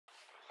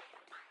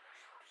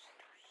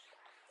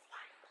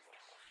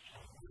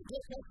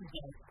Good question,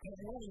 Joe.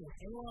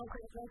 Anyone else have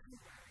a question?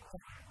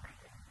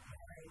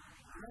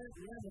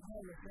 You're the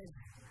part of the faith.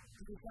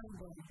 You can find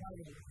the part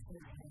of the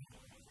faith.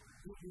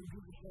 You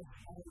do the faith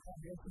all the time.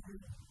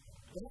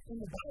 But in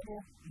the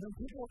Bible, when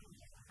people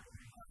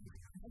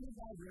in the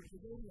Bible, if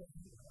you go to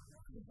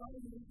the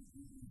Bible,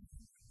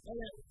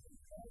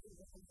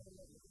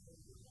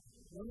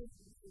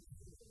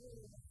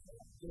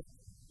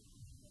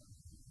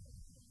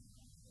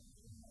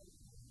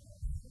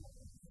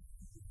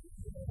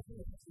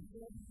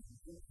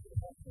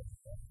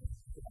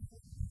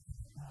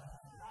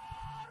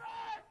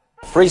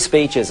 Free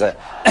speech is a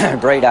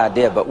great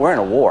idea, but we're in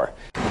a war.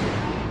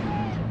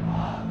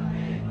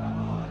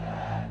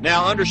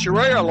 Now, under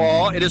Sharia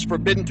law, it is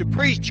forbidden to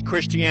preach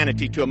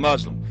Christianity to a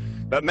Muslim.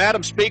 But,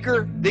 Madam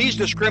Speaker, these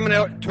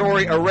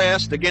discriminatory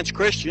arrests against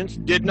Christians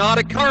did not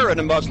occur in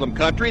a Muslim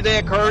country. They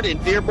occurred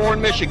in Dearborn,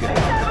 Michigan.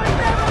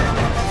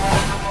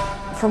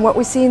 From what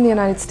we see in the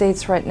United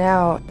States right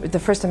now, the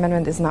First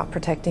Amendment is not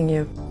protecting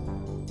you.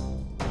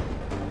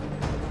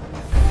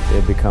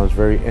 It becomes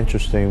very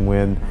interesting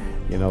when,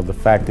 you know, the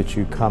fact that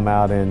you come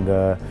out and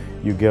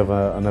you give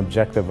an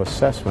objective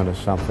assessment of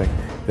something,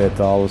 that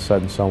all of a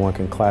sudden someone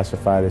can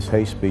classify it as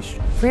hate speech.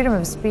 Freedom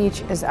of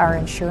speech is our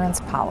insurance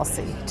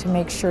policy to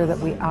make sure that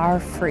we are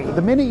free.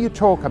 The minute you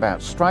talk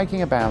about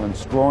striking a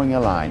balance, drawing a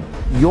line,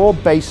 you're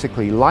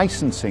basically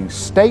licensing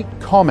state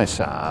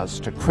commissars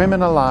to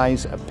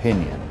criminalize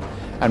opinion.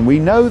 And we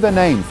know the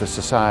name for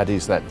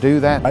societies that do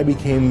that. I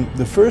became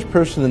the first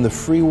person in the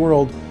free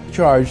world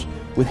charged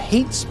with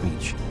hate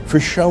speech for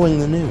showing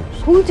the news.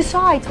 Who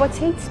decides what's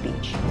hate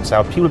speech?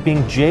 So people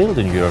being jailed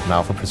in Europe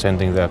now for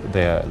presenting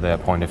their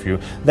point of view.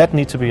 That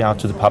needs to be out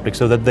to the public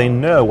so that they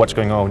know what's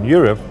going on in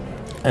Europe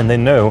and they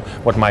know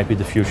what might be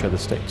the future of the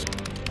states.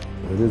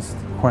 It is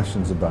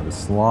questions about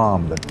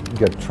Islam that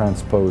get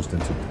transposed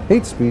into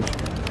hate speech,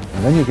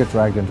 and then you get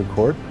dragged into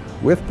court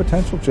with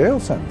potential jail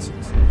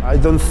sentences. I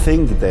don't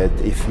think that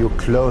if you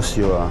close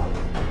your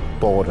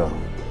border,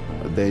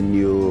 then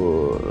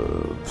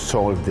you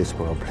solve this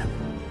problem,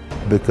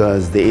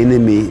 because the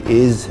enemy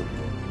is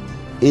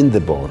in the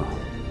border.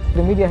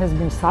 The media has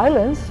been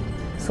silenced,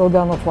 so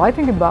they're not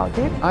writing about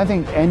it. I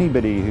think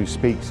anybody who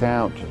speaks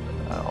out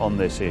on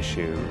this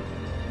issue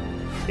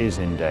is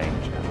in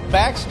danger.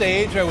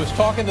 Backstage, I was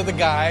talking to the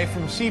guy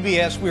from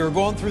CBS. We were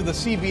going through the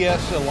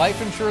CBS life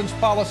insurance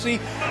policy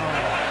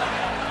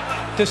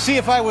to see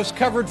if I was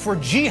covered for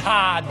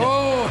jihad.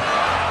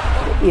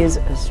 There is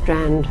a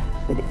strand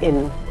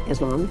within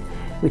Islam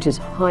which is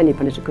highly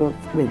political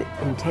with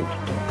intent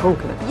to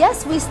conquer.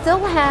 Yes, we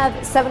still have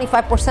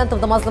 75% of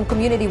the Muslim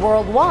community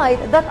worldwide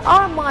that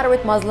are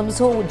moderate Muslims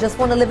who just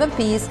want to live in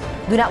peace,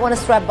 do not want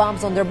to strap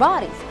bombs on their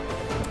bodies.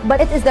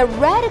 But it is the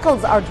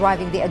radicals are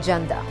driving the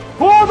agenda.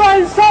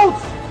 Whoever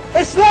insults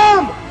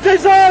Islam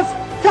deserves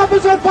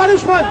capital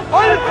punishment.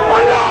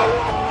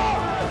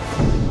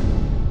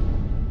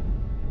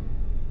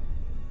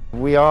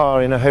 We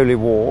are in a holy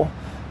war,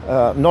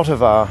 not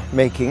of our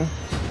making.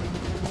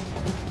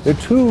 There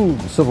are two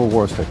civil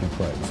wars taking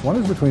place. One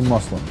is between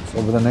Muslims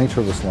over the nature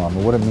of Islam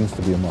and what it means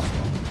to be a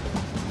Muslim.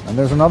 And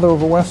there's another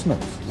over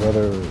Westerners,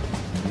 whether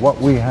what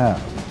we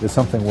have is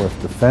something worth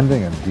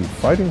defending and be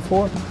fighting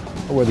for,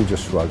 or whether you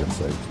just shrug and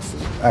say it's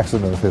an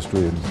accident of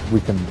history and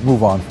we can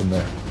move on from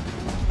there.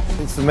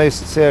 It's the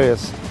most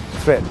serious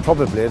threat,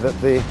 probably, that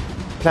the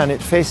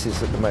planet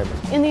faces at the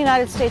moment. In the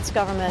United States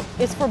government,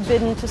 it's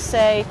forbidden to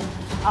say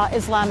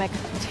Islamic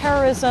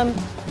terrorism,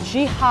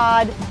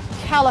 jihad,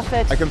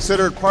 caliphate. I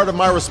consider it part of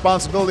my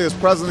responsibility as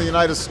President of the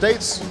United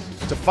States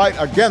to fight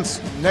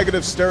against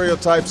negative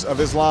stereotypes of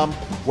Islam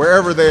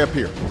wherever they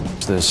appear.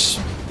 This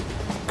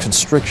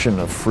constriction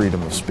of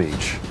freedom of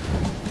speech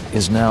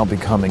is now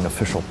becoming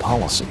official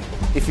policy.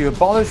 If you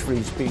abolish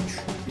free speech,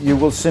 you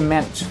will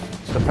cement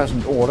the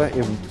present order, it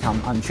will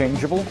become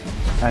unchangeable,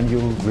 and you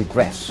will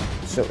regress.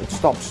 So it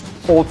stops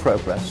all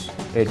progress.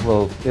 It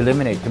will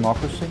eliminate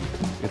democracy,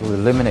 it will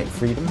eliminate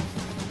freedom,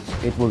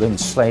 it will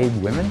enslave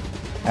women,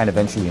 and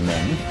eventually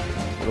men.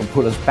 It will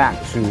put us back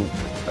to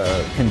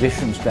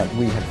conditions that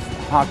we have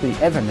hardly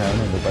ever known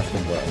in the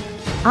Western world.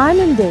 I'm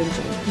in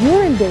danger,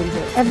 you're in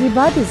danger,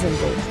 everybody's in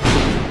danger.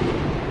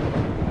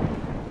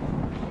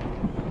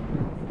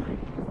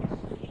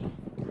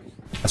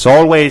 As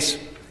always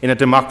in a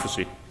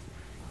democracy,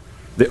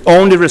 the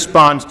only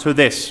response to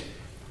this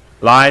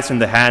lies in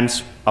the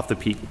hands of the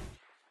people.